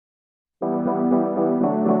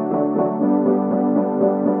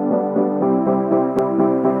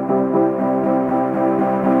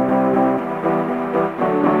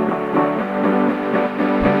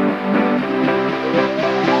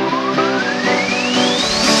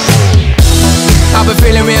I've been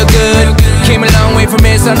feeling real good. Came a long way from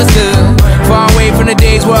misunderstood. Far away from the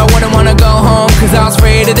days where I wouldn't wanna go home, cause I was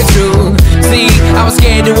afraid of the truth. See, I was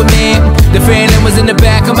scared to admit the feeling was in the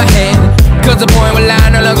back of my head. Cause the point where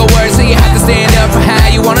line no longer works, so you have to stand up for how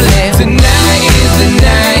you wanna live. Tonight is the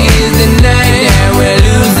night, is the night that we're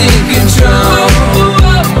losing control.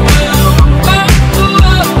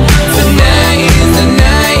 Tonight is the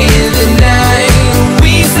night, is the night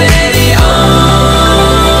we set it on.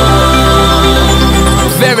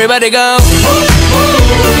 Everybody go.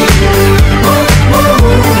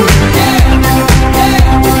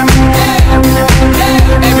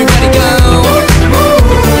 Everybody go.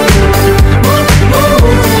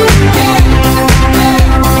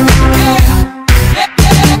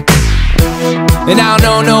 And I don't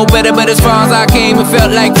know no better, but as far as I came, it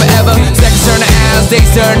felt like forever. Seconds turn to hours,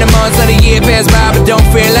 days turn to months, let a year pass by, but don't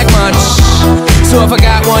feel like much. So if I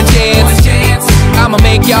got one chance, I'ma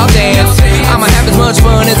make y'all dance. I'ma have as much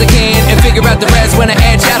fun as I can and figure out the rest when I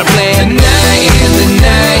edge out a plan. Tonight is the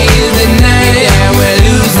night, is the night that we're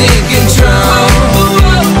losing control.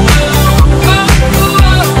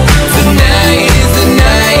 Tonight is the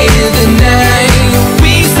night, is the night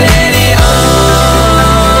we set it on.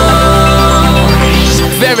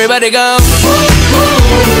 Everybody go.